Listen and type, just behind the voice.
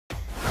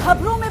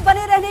खबरों में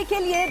बने रहने के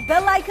लिए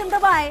बेल आइकन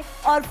दबाएं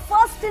और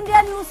फर्स्ट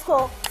इंडिया न्यूज को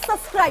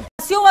सब्सक्राइब।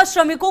 प्रवासियों व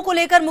श्रमिकों को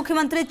लेकर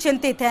मुख्यमंत्री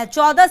चिंतित हैं।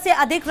 14 से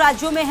अधिक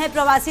राज्यों में हैं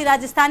प्रवासी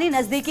राजस्थानी।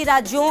 नजदीकी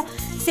राज्यों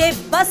से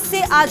बस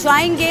से आ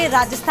जाएंगे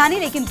राजस्थानी,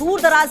 लेकिन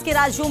दूर दराज के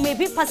राज्यों में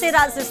भी फंसे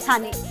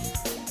राजस्थानी।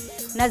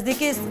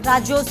 नजदीकी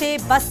राज्यों से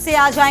बस से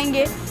आ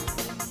जाएंगे,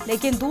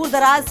 लेकिन दूर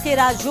दराज के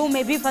राज्यों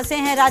में भी फंसे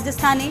हैं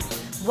राजस्थानी।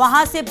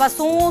 वहां से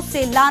बसों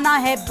से लाना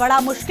है बड़ा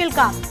मुश्किल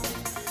काम।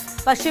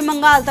 पश्चिम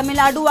बंगाल,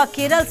 तमिलनाडु व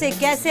केरल से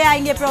कैसे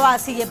आएंगे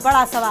प्रवासी, ये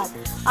बड़ा सवाल।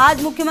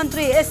 आज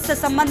मुख्यमंत्री इस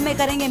संबंध में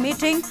करेंगे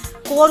मीटिंग।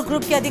 कोर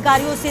ग्रुप के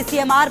अधिकारियों से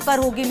सीएमआर पर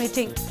होगी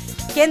मीटिंग।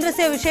 केंद्र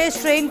से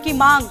विशेष ट्रेन की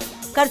मांग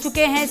कर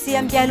चुके हैं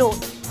सीएम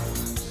गहलोत।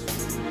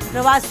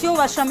 प्रवासियों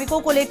व श्रमिकों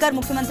को लेकर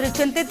मुख्यमंत्री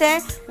चिंतित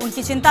हैं।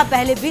 उनकी चिंता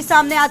पहले भी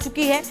सामने आ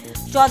चुकी है।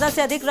 14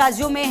 से अधिक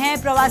राज्यों में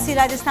हैं प्रवासी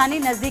राजस्थानी।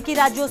 नजदीकी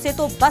राज्यों से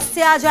तो बस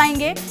से आ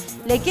जाएंगे,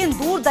 लेकिन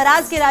दूर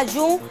दराज के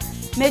राज्यों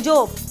में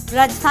जो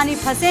राजस्थानी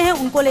फंसे हैं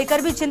उनको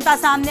लेकर भी चिंता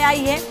सामने आई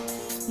है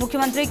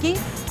मुख्यमंत्री की,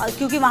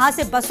 क्योंकि वहां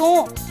से बसों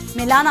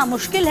में लाना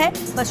मुश्किल है।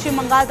 पश्चिम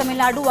बंगाल,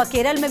 तमिलनाडु व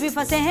केरल में भी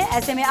फंसे हैं।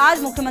 ऐसे में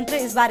आज मुख्यमंत्री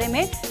इस बारे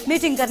में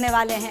मीटिंग करने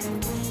वाले हैं।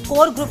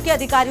 कोर ग्रुप के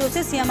अधिकारियों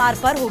से सीएमआर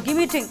पर होगी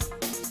मीटिंग।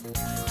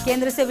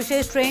 केंद्र से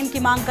विशेष ट्रेन की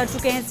मांग कर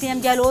चुके हैं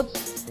सीएम गहलोत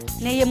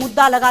ने। यह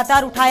मुद्दा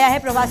लगातार उठाया है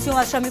प्रवासियों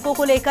व श्रमिकों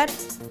को लेकर,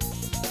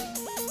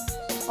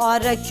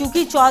 और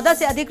क्योंकि 14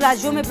 से अधिक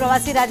राज्यों में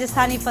प्रवासी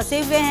राजस्थानी फंसे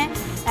हुए हैं,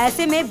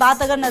 ऐसे में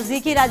बात अगर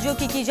नजदीकी राज्यों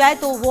की जाए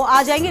तो वो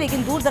आ जाएंगे,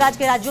 लेकिन दूर दराज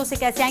के राज्यों से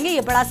कैसे आएंगे,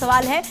 ये बड़ा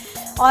सवाल है।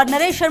 और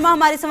नरेश शर्मा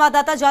हमारे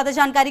संवाददाता ज्यादा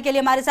जानकारी के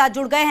लिए हमारे साथ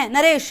जुड़ गए हैं।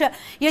 नरेश,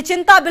 ये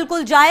चिंता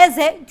बिल्कुल जायज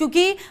है,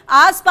 क्योंकि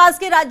आसपास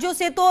के राज्यों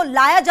से तो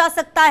लाया जा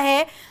सकता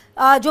है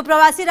जो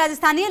प्रवासी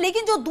राजस्थानी है,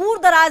 लेकिन जो दूर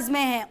दराज में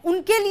हैं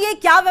उनके लिए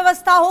क्या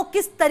व्यवस्था हो,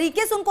 किस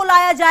तरीके से उनको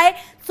लाया जाए,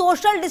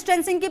 सोशल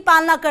डिस्टेंसिंग की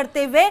पालना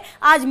करते हुए।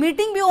 आज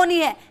मीटिंग भी होनी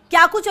है,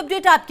 क्या कुछ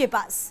अपडेट आपके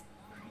पास?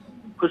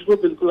 खुशबू,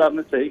 बिल्कुल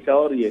आपने सही कहा,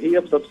 और यही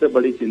अब सबसे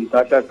बड़ी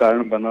चिंता का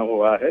कारण बना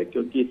हुआ है,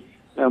 क्योंकि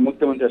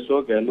मुख्यमंत्री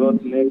अशोक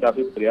गहलोत ने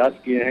काफी प्रयास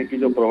किए हैं कि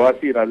जो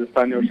प्रवासी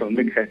राजस्थानी और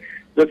श्रमिक है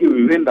जो कि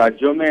विभिन्न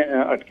राज्यों में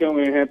अटके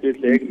हुए हैं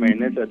पिछले 1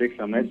 महीने से अधिक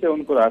समय से,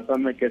 उनको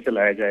राजस्थान में कैसे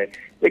लाया जाए।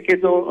 देखिए,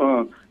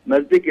 जो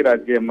नजदीकी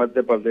राज्य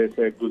मध्य प्रदेश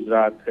है,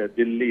 गुजरात है,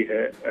 दिल्ली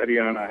है,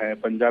 हरियाणा है,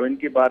 पंजाब,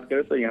 इनकी बात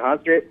करें तो यहाँ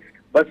से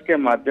बस के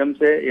माध्यम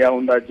से या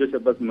उन राज्यों से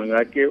बस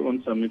मंगा के उन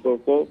श्रमिकों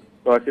को,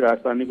 प्रवासी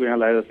राजस्थानी को यहाँ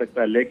लाया जा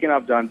सकता है। लेकिन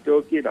आप जानते हो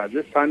कि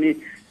राजस्थानी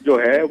जो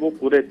है वो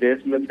पूरे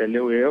देश में फैले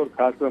हुए हैं, और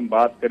खासकर हम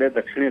बात करें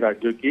दक्षिणी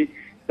राज्यों की,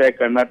 चाहे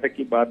कर्नाटक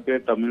की बात करें,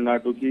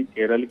 तमिलनाडु की,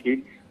 केरल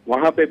की,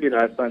 वहां पे भी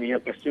राजस्थानी है,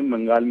 पश्चिम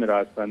बंगाल में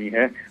राजस्थानी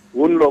है।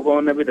 उन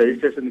लोगों ने भी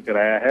रजिस्ट्रेशन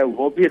कराया है,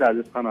 वो भी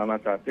राजस्थान आना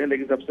चाहते हैं,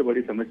 लेकिन सबसे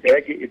बड़ी समस्या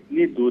है कि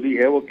इतनी दूरी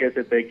है वो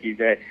कैसे तय की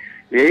जाए।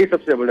 यही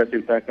सबसे बड़ा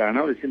चिंता का कारण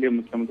है, और इसीलिए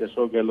मुख्यमंत्री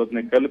अशोक गहलोत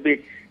ने कल भी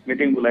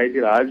मीटिंग बुलाई थी।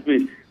 आज भी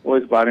वो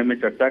इस बारे में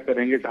चर्चा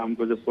करेंगे। शाम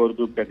को जब कोर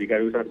ग्रुप के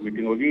अधिकारियों के साथ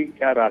मीटिंग होगी,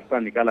 क्या रास्ता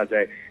निकाला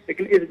जाए।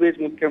 लेकिन इस बीच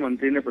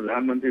मुख्यमंत्री ने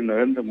प्रधानमंत्री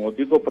नरेंद्र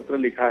मोदी को पत्र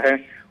लिखा है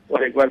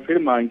और एक बार फिर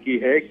मांग की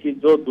है कि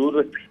जो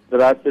दूर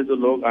दराज से जो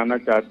लोग आना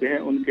चाहते हैं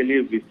उनके लिए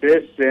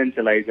विशेष ट्रेन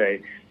चलाई जाए।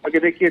 क्योंकि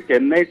देखिए,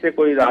 चेन्नई से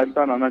कोई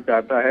राजस्थान आना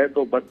चाहता है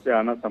तो बस से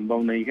आना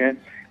संभव नहीं है,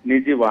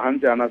 निजी वाहन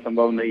से आना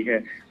संभव नहीं है।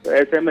 तो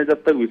ऐसे में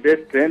जब तक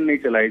विशेष ट्रेन नहीं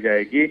चलाई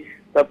जाएगी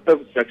तब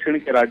तक दक्षिण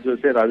के राज्यों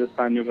से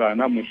राजस्थानियों का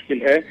आना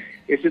मुश्किल है।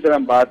 इसी तरह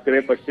हम बात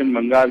करें पश्चिम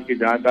बंगाल की,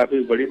 जहाँ काफी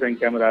बड़ी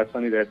संख्या में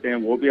राजस्थानी रहते हैं,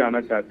 वो भी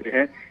आना चाहते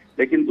हैं,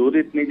 लेकिन दूरी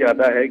इतनी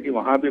ज्यादा है कि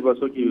वहाँ भी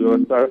बसों की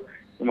व्यवस्था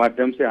के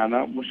माध्यम से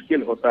आना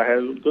मुश्किल होता है।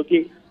 क्योंकि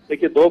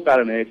देखिए, 2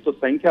 कारण है। एक तो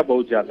संख्या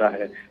बहुत ज्यादा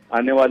है,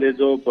 आने वाले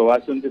जो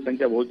प्रवासियों की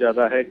संख्या बहुत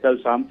ज्यादा है। कल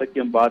शाम तक की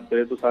हम बात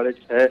करें तो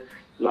 6.5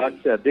 लाख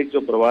से अधिक जो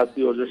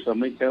प्रवासी और जो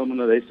श्रमिक है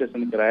उन्होंने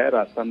रजिस्ट्रेशन कराया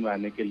राजस्थान में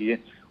आने के लिए,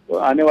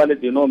 और आने वाले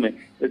दिनों में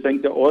ये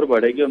संख्या और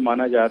बढ़ेगी, और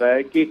माना जा रहा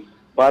है कि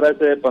 12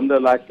 से 15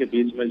 लाख के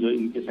बीच में जो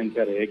इनकी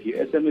संख्या रहेगी।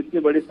 ऐसे में इतनी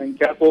बड़ी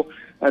संख्या को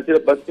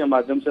सिर्फ बस के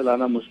माध्यम से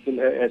लाना मुश्किल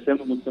है। ऐसे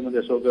में मुख्यमंत्री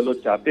अशोक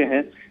गहलोत चाहते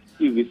हैं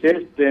कि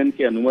विशेष ट्रेन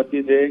की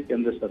अनुमति दे,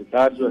 केंद्र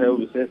सरकार जो है वो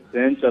विशेष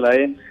ट्रेन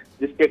चलाए,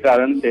 जिसके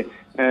कारण से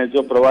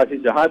जो प्रवासी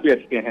जहां भी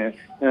अटके हैं,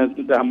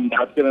 हम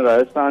बात करें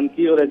राजस्थान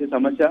की, और ऐसी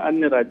समस्या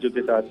अन्य राज्यों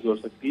के साथ भी हो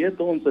सकती है,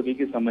 तो उन सभी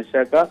की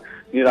समस्या का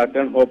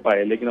निराकरण हो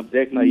पाए। लेकिन अब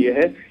देखना यह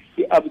है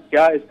कि अब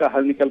क्या इसका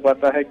हल निकल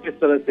पाता है, किस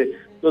तरह से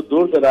जो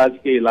दूर दराज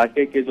के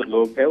इलाके के जो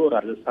लोग हैं वो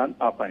राजस्थान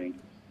आ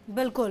पाएंगे।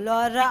 बिल्कुल,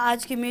 और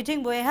आज की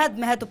मीटिंग बेहद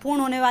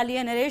महत्वपूर्ण होने वाली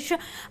है नरेश।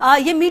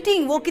 ये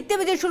मीटिंग वो कितने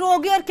बजे शुरू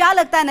होगी, और क्या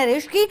लगता है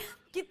नरेश कि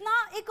कितना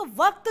एक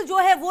वक्त जो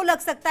है वो लग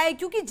सकता है,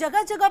 क्योंकि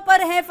जगह जगह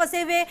पर हैं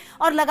फंसे हुए,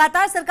 और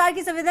लगातार सरकार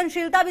की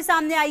संवेदनशीलता भी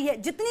सामने आई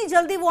है। जितनी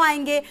जल्दी वो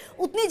आएंगे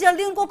उतनी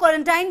जल्दी उनको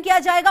क्वारंटाइन किया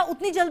जाएगा,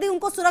 उतनी जल्दी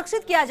उनको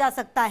सुरक्षित किया जा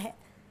सकता है।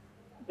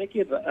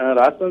 देखिए,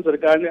 राजस्थान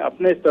सरकार ने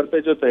अपने स्तर पे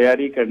जो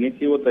तैयारी करनी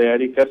थी वो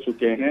तैयारी कर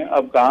चुके हैं।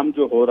 अब काम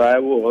जो हो रहा है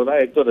वो हो रहा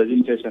है एक तो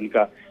रजिस्ट्रेशन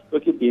का,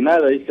 क्योंकि बिना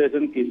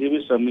रजिस्ट्रेशन किसी भी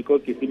श्रमिक को,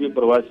 किसी भी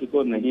प्रवासी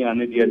को नहीं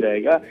आने दिया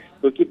जाएगा,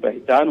 क्योंकि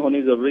पहचान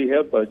होनी जरूरी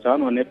है।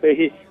 पहचान होने पे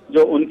ही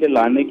जो उनके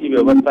लाने की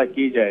व्यवस्था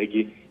की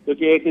जाएगी।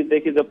 क्योंकि एक ही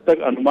देखिए, जब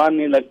तक अनुमान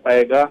नहीं लग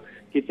पाएगा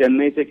कि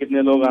चेन्नई से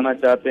कितने लोग आना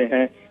चाहते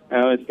हैं,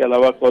 इसके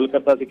अलावा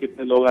कोलकाता से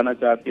कितने लोग आना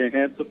चाहते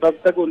हैं, तो तब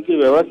तक उनकी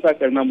व्यवस्था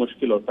करना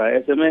मुश्किल होता है।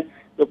 ऐसे में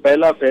जो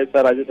पहला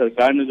फैसला राज्य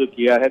सरकार ने जो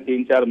किया है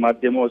 3-4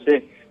 माध्यमों से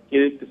कि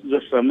जो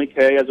श्रमिक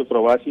है या जो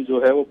प्रवासी जो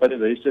है वो पहले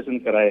रजिस्ट्रेशन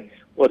कराए,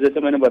 और जैसे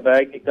मैंने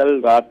बताया कि कल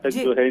रात तक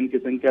जो है इनकी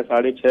संख्या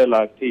 6.5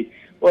 लाख थी।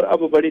 और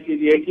अब बड़ी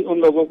चीज ये है कि उन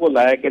लोगों को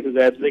लाया कैसे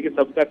जाए, तो देखिए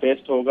सबका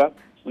टेस्ट होगा,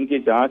 उनकी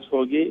जांच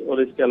होगी,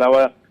 और इसके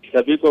अलावा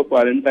सभी को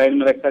क्वारंटाइन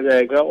में रखा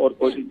जाएगा। और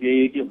कोशिश यही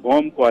है कि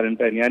होम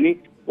क्वारंटाइन, यानी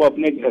वो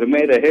अपने घर में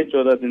रहे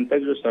 14 दिन तक।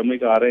 जो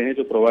श्रमिक आ रहे हैं,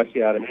 जो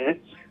प्रवासी आ रहे हैं,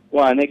 वो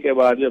आने के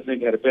बाद भी अपने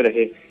घर पे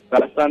रहे।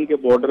 राजस्थान के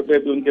बॉर्डर पे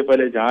भी उनके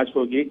पहले जांच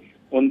होगी,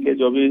 उनके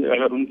जो भी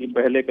अगर उनकी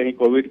पहले कहीं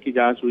कोविड की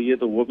जांच हुई है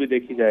तो वो भी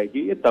देखी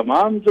जाएगी। ये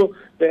तमाम जो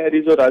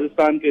तैयारी जो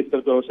राजस्थान के स्तर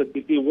पर हो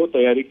सकती थी वो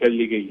तैयारी कर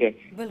ली गई है,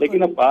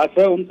 लेकिन अब बात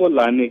है उनको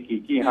लाने की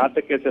कि यहाँ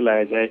तक कैसे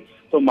लाया जाए।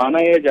 तो माना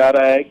यह जा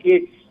रहा है कि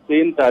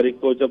 3 तारीख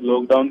को जब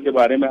लॉकडाउन के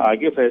बारे में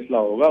आगे फैसला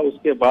होगा,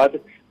 उसके बाद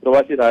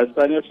प्रवासी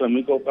राजस्थानी और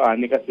श्रमिकों का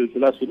आने का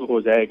सिलसिला शुरू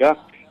हो जाएगा।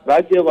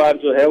 राज्यवार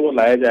जो है वो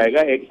लाया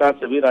जाएगा, एक साथ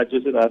सभी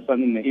राज्यों से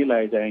राजस्थानी नहीं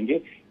लाए जाएंगे।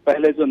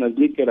 पहले जो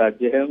नजदीक के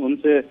राज्य हैं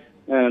उनसे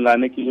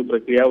लाने की जो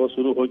प्रक्रिया वो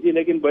शुरू होगी।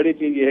 लेकिन बड़ी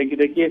चीज ये है कि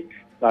देखिए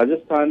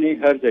राजस्थानी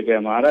हर जगह,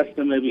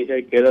 महाराष्ट्र में भी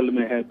है, केरल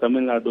में है,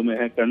 तमिलनाडु में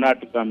है,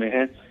 कर्नाटका में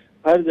है,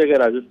 हर जगह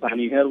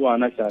राजस्थानी है और वो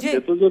आना चाहते हैं।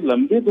 तो जो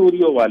लंबी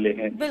दूरियों वाले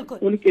हैं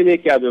उनके लिए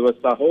क्या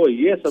व्यवस्था हो,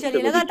 ये सबसे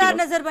बड़ी लगातार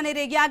नजर बनी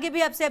रहेगी। आगे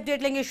भी आपसे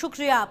अपडेट लेंगे।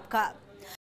 शुक्रिया आपका।